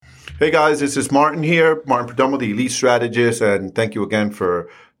Hey guys, this is Martin here, Martin Perdomo, the Elite Strategist, and thank you again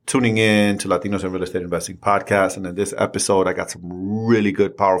for tuning in to Latinos in Real Estate Investing podcast. And in this episode, I got some really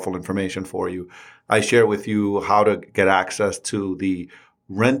good, powerful information for you. I share with you how to get access to the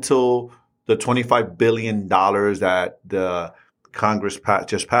rental, the $25 billion that the Congress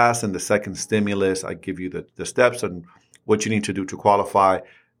just passed, and the second stimulus. I give you the steps and what you need to do to qualify.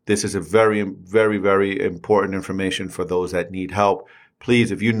 This is a very, very, very important information for those that need help.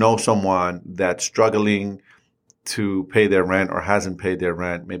 Please, if you know someone that's struggling to pay their rent or hasn't paid their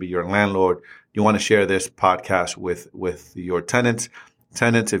rent, maybe you're a landlord, you want to share this podcast with your tenants.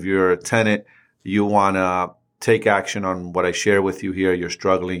 Tenants, if you're a tenant, you want to take action on what I share with you here. You're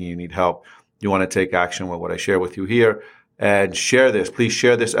struggling, you need help. You want to take action with what I share with you here and share this. Please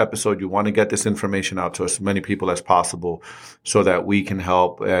share this episode. You want to get this information out to as many people as possible so that we can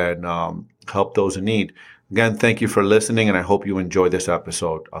help and help those in need. Again, thank you for listening, and I hope you enjoy this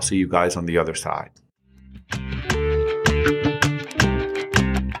episode. I'll see you guys on the other side.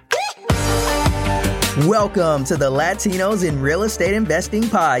 Welcome to the Latinos in Real Estate Investing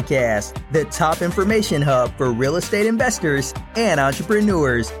podcast, the top information hub for real estate investors and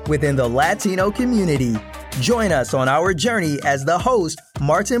entrepreneurs within the Latino community. Join us on our journey as the host,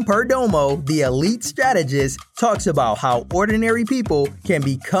 Martin Perdomo, the Elite Strategist, talks about how ordinary people can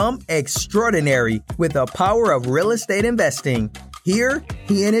become extraordinary with the power of real estate investing. Here,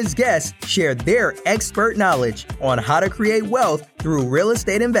 he and his guests share their expert knowledge on how to create wealth through real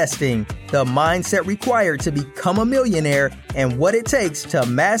estate investing, the mindset required to become a millionaire, and what it takes to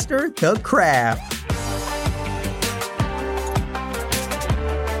master the craft.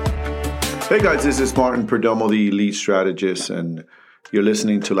 Hey guys, this is Martin Perdomo, the Elite Strategist, and you're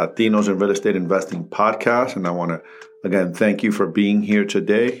listening to Latinos in Real Estate Investing podcast. And I want to, again, thank you for being here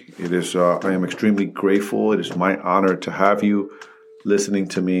today. It is, I am extremely grateful. It is my honor to have you listening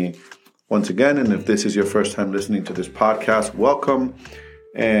to me once again. And if this is your first time listening to this podcast, welcome.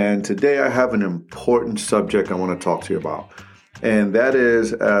 And today I have an important subject I want to talk to you about. And that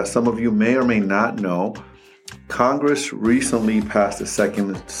is, some of you may or may not know, Congress recently passed a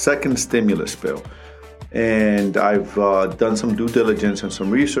second stimulus bill. And I've done some due diligence and some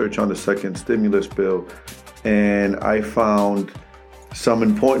research on the second stimulus bill. And I found some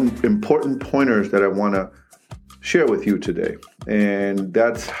important pointers that I want to share with you today. And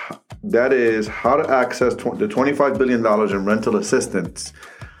that is how to access the $25 billion in rental assistance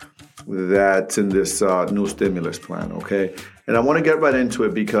that's in this new stimulus plan, okay? And I want to get right into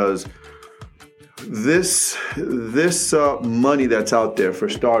it because this money that's out there, for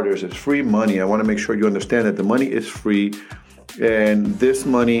starters, is free money. I want to make sure you understand that the money is free, and this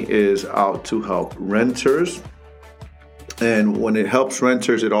money is out to help renters. And when it helps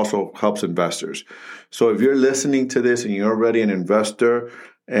renters, it also helps investors. So if you're listening to this and you're already an investor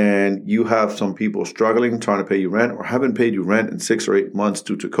and you have some people struggling, trying to pay you rent or haven't paid you rent in 6 or 8 months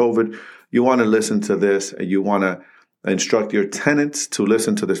due to COVID, you want to listen to this and you want to instruct your tenants to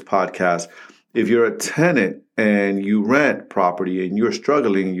listen to this podcast. If you're a tenant and you rent property and you're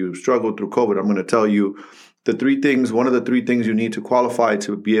struggling, you struggled through COVID, I'm going to tell you one of the three things you need to qualify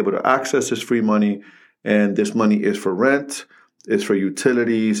to be able to access this free money. And this money is for rent, it's for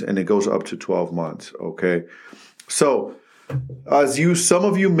utilities, and it goes up to 12 months, okay? So, some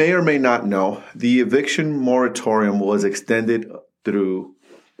of you may or may not know, the eviction moratorium was extended through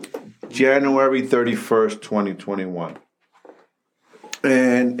January 31st, 2021.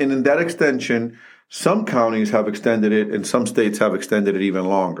 And in that extension, some counties have extended it and some states have extended it even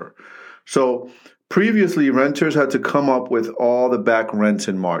longer. So previously, renters had to come up with all the back rents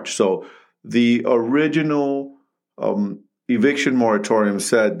in March. So the original eviction moratorium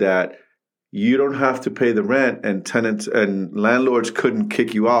said that you don't have to pay the rent and tenants and landlords couldn't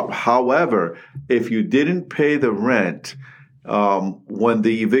kick you out. However, if you didn't pay the rent, when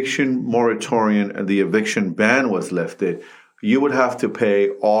the eviction moratorium and the eviction ban was lifted, you would have to pay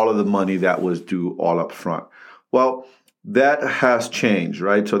all of the money that was due all up front. Well, that has changed,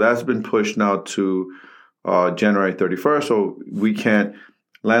 right? So that's been pushed now to January 31st. So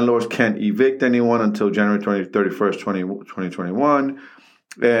landlords can't evict anyone until January 31st, 2021.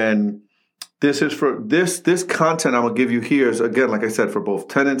 And this is for this content I'm going to give you here is, again, like I said, for both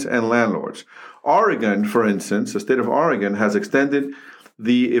tenants and landlords. Oregon, for instance, the state of Oregon has extended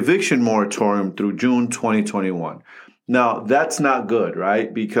the eviction moratorium through June 2021. Now, that's not good,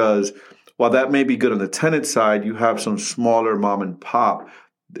 right? Because while that may be good on the tenant side, you have some smaller mom and pop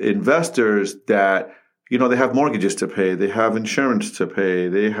investors that, they have mortgages to pay, they have insurance to pay,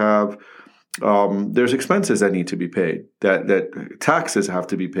 they have, there's expenses that need to be paid, that taxes have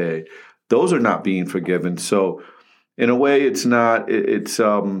to be paid. Those are not being forgiven. So in a way, it's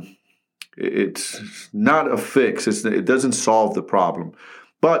It's not a fix. It doesn't solve the problem.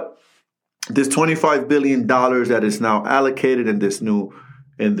 But this $25 billion that is now allocated in this new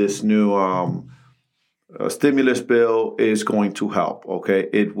stimulus bill is going to help. Okay,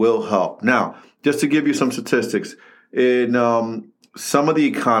 it will help. Now, just to give you some statistics, in some of the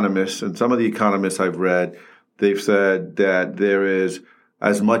economists I've read, they've said that there is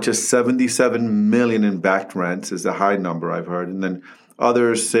as much as 77 million in backed rents is the high number I've heard, and then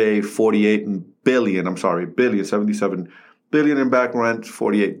others say 77 billion in back rent,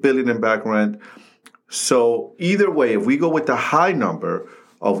 48 billion in back rent. So either way, if we go with the high number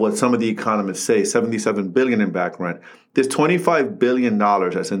of what some of the economists say, 77 billion in back rent, this $25 billion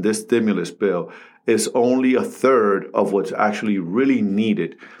that's in this stimulus bill is only a third of what's actually really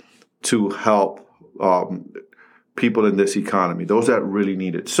needed to help people in this economy, those that really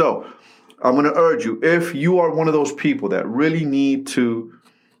need it. So I'm going to urge you, if you are one of those people that really need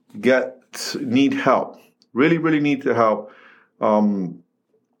help, really need to help,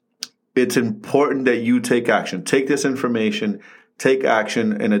 it's important that you take action. Take this information, take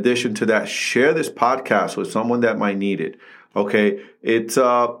action. In addition to that, share this podcast with someone that might need it. Okay,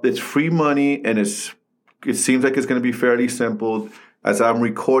 it's free money, and it seems like it's going to be fairly simple. As I'm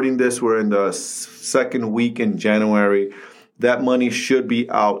recording this, we're in the second week in January. That money should be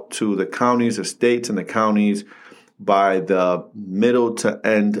out to the counties, the states, and the counties by the middle to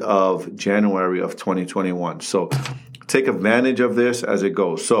end of January of 2021. So take advantage of this as it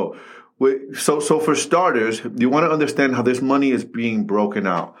goes. So for starters, you want to understand how this money is being broken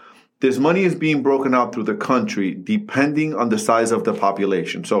out. This money is being broken out through the country depending on the size of the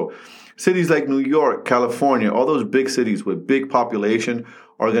population. So cities like New York, California, all those big cities with big population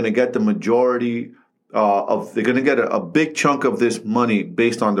are going to get the majority they're going to get a big chunk of this money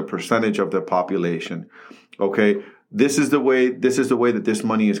based on the percentage of the population. Okay, this is the way that this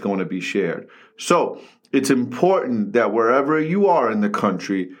money is going to be shared. So it's important that wherever you are in the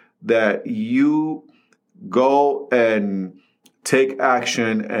country, that you go and take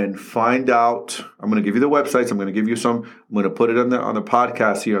action and find out. I'm going to give you the websites. I'm going to give you some. I'm going to put it on the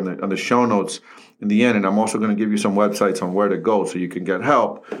podcast here on the show notes in the end, and I'm also going to give you some websites on where to go so you can get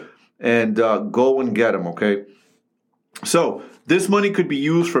help. And go and get them, okay? So this money could be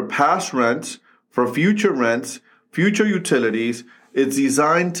used for past rents, for future rents, future utilities. It's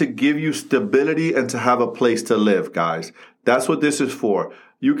designed to give you stability and to have a place to live, guys. That's what this is for.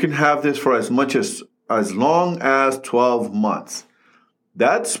 You can have this for as long as 12 months.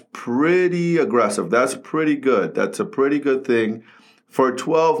 That's pretty aggressive. That's pretty good. That's a pretty good thing. For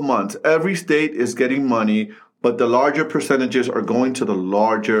 12 months, every state is getting money, but the larger percentages are going to the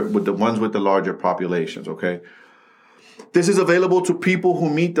ones with the larger populations, okay? This is available to people who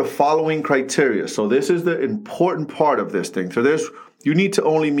meet the following criteria. So this is the important part of this thing. So you need to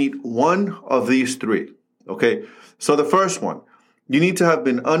only meet one of these three, okay? So the first one, you need to have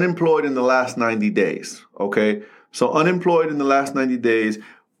been unemployed in the last 90 days, okay? So unemployed in the last 90 days,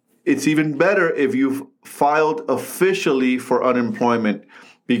 it's even better if you've filed officially for unemployment,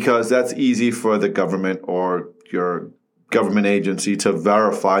 because that's easy for the government or your government agency to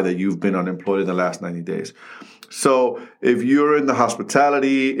verify that you've been unemployed in the last 90 days. So if you're in the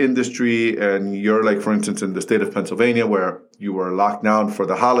hospitality industry and you're like, for instance, in the state of Pennsylvania where you were locked down for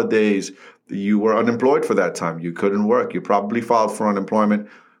the holidays, you were unemployed for that time. You couldn't work. You probably filed for unemployment.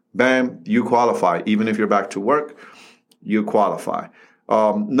 Bam, you qualify. Even if you're back to work, you qualify.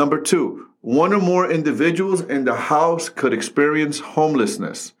 Number two, one or more individuals in the house could experience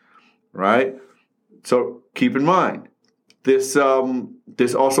homelessness, right? So keep in mind, this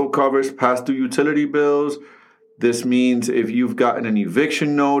also covers past due utility bills. This means if you've gotten an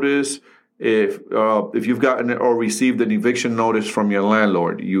eviction notice, if you've gotten or received an eviction notice from your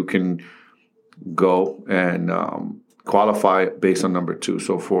landlord, you can go and qualify based on number two.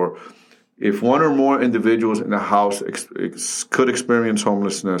 So if one or more individuals in the house could experience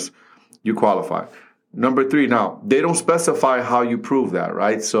homelessness, you qualify. Number three, now, they don't specify how you prove that,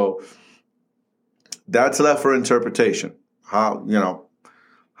 right? So that's left for interpretation. How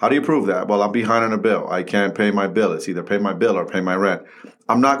do you prove that? Well, I'm behind on a bill. I can't pay my bill. It's either pay my bill or pay my rent.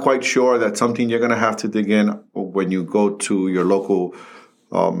 I'm not quite sure. That's something you're going to have to dig in when you go to your local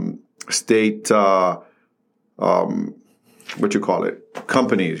state,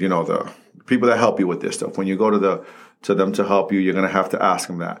 companies, the people that help you with this stuff. When you go to them to help you, you're going to have to ask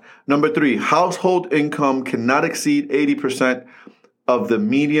them that. Number three, household income cannot exceed 80% of the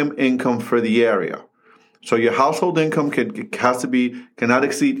median income for the area. So your household income cannot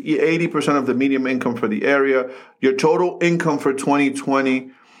exceed 80% of the median income for the area. Your total income for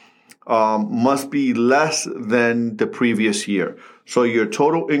 2020 must be less than the previous year. So your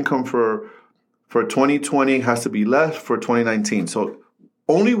total income for 2020 has to be less for 2019. So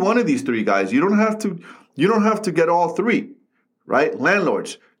only one of these three, guys. You don't have to get all three, right?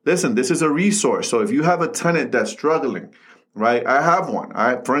 Landlords, listen, this is a resource. So if you have a tenant that's struggling, right? I have one.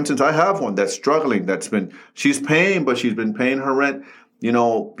 For instance, I have one that's struggling. She's paying, but she's been paying her rent,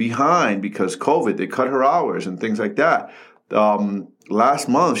 behind because COVID. They cut her hours and things like that. Last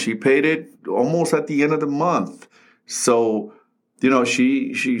month she paid it almost at the end of the month. So,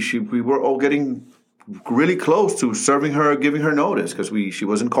 we were all getting really close to serving her, giving her notice because she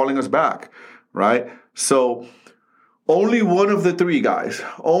wasn't calling us back, right? So only one of the three, guys.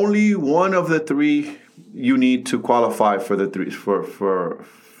 Only one of the three you need to qualify for the three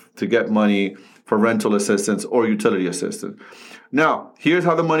to get money for rental assistance or utility assistance. Now, here's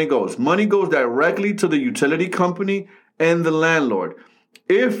how the money goes. Money goes directly to the utility company and the landlord.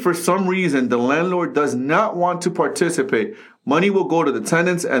 If for some reason the landlord does not want to participate, money will go to the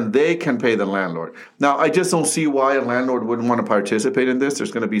tenants and they can pay the landlord. Now, I just don't see why a landlord wouldn't want to participate in this.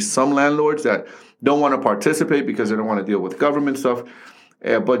 There's going to be some landlords that don't want to participate because they don't want to deal with government stuff.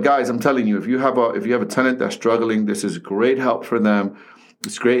 But guys, I'm telling you, if you have a tenant that's struggling, this is great help for them.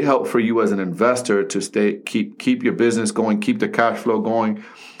 It's great help for you as an investor to keep your business going, keep the cash flow going,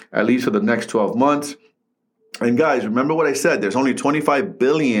 at least for the next 12 months. And guys, remember what I said. There's only $25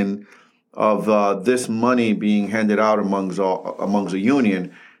 billion of this money being handed out amongst the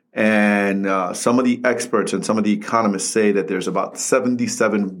union. And some of the experts and some of the economists say that there's about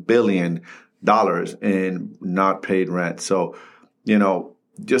 $77 billion in not paid rent. So,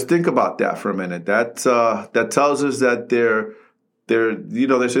 just think about that for a minute. That tells us that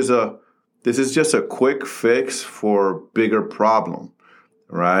this is just a quick fix for bigger problem,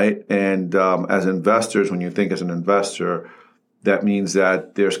 right? And as investors, when you think as an investor, that means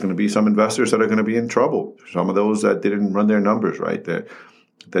that there's going to be some investors that are going to be in trouble. Some of those that didn't run their numbers right, that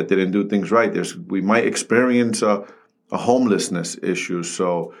didn't do things right. We might experience a homelessness issue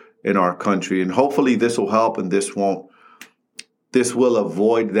in our country, and hopefully this will help, and this will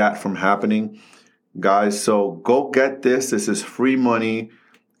avoid that from happening, guys. So go get this. This is free money,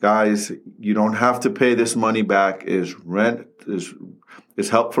 guys. You don't have to pay this money back. Is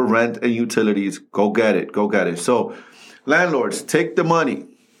help for rent and utilities. Go get it. So landlords, take the money.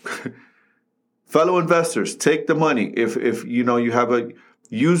 Fellow investors, take the money. If you have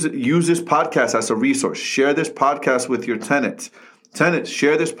use this podcast as a resource. Share this podcast with your tenants. Tenants,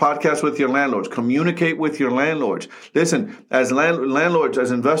 share this podcast with your landlords. Communicate with your landlords. Listen, as landlords,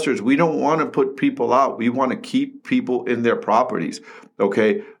 as investors, we don't want to put people out. We want to keep people in their properties.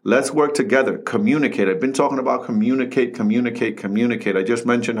 Okay, let's work together. Communicate. I've been talking about communicate. I just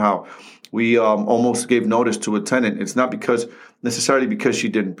mentioned how we almost gave notice to a tenant. It's not necessarily because she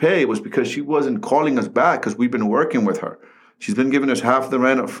didn't pay. It was because she wasn't calling us back because we've been working with her. She's been giving us half the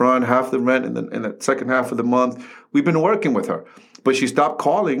rent up front, half the rent in the second half of the month. We've been working with her. But she stopped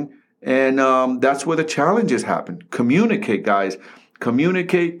calling, and that's where the challenges happen. Communicate, guys.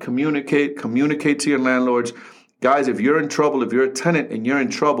 Communicate to your landlords. Guys, if you're in trouble, if you're a tenant and you're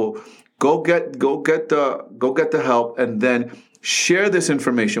in trouble, go get the help, and then share this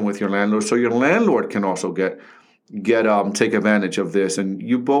information with your landlord so your landlord can also take advantage of this, and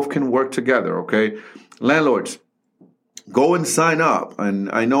you both can work together, okay? Landlords, go and sign up.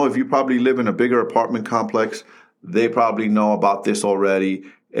 And I know if you probably live in a bigger apartment complex, they probably know about this already.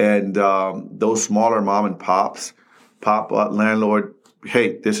 And those smaller mom and pop landlord,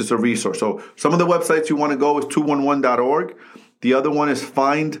 hey, this is a resource. So some of the websites you want to go is 211.org. The other one is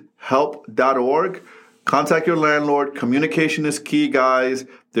findhelp.org. Contact your landlord. Communication is key, guys.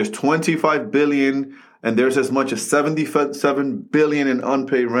 There's $25 billion, and there's as much as $77 billion in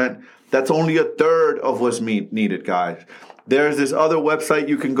unpaid rent. That's only a third of what's needed, guys. There's this other website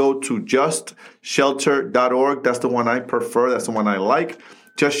you can go to, justshelter.org. That's the one I prefer. That's the one I like.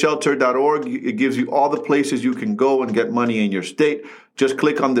 Justshelter.org. It gives you all the places you can go and get money in your state. Just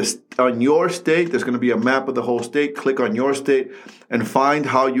click on your state. There's going to be a map of the whole state. Click on your state and find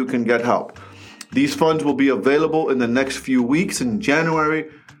how you can get help. These funds will be available in the next few weeks in January.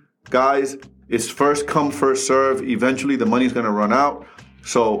 Guys, it's first come, first serve. Eventually, the money's going to run out.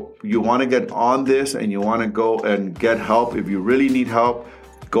 So you want to get on this and you want to go and get help. If you really need help,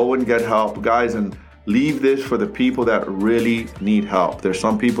 go and get help, guys, and leave this for the people that really need help. There's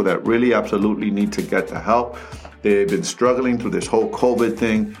some people that really absolutely need to get the help. They've been struggling through this whole COVID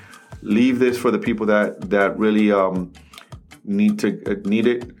thing. Leave this for the people that really need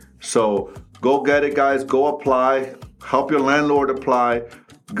it. So go get it, guys. Go apply. Help your landlord apply.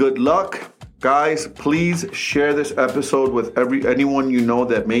 Good luck. Guys, please share this episode with anyone you know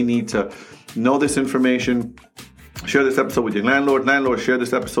that may need to know this information. Share this episode with your landlord. Landlord, share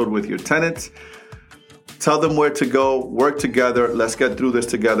this episode with your tenants. Tell them where to go. Work together. Let's get through this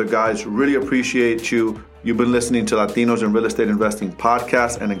together, guys. Really appreciate you. You've been listening to Latinos in Real Estate Investing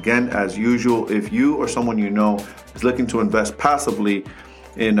podcast. And again, as usual, if you or someone you know is looking to invest passively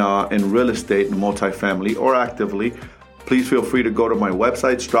in real estate, in multifamily, or actively, please feel free to go to my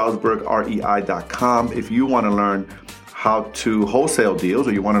website, StrasburgREI.com. If you want to learn how to wholesale deals,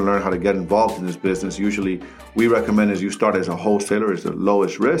 or you want to learn how to get involved in this business, usually we recommend as you start as a wholesaler, is the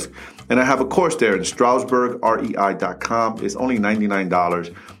lowest risk. And I have a course there at StrasburgREI.com. It's only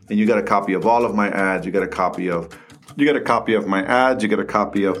 $99, and you get a copy of all of my ads. You get a copy of my ads. You get a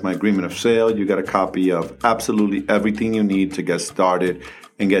copy of my agreement of sale. You get a copy of absolutely everything you need to get started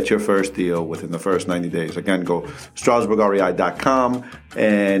and get your first deal within the first 90 days. Again, go StrasburgREI.com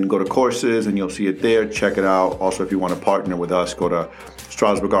and go to courses, and you'll see it there. Check it out. Also, if you want to partner with us, go to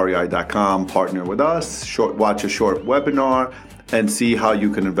StrasburgREI.com, partner with us, watch a short webinar, and see how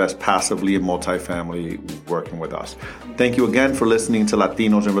you can invest passively in multifamily working with us. Thank you again for listening to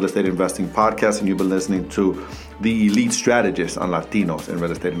Latinos in Real Estate Investing podcast, and you've been listening to the Elite Strategist on Latinos in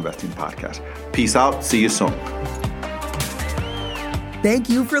Real Estate Investing podcast. Peace out. See you soon. Thank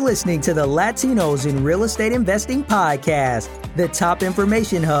you for listening to the Latinos in Real Estate Investing podcast, the top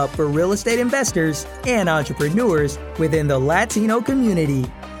information hub for real estate investors and entrepreneurs within the Latino community.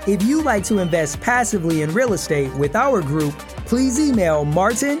 If you'd like to invest passively in real estate with our group, please email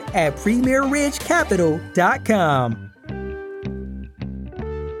Martin at PremierRidgeCapital.com.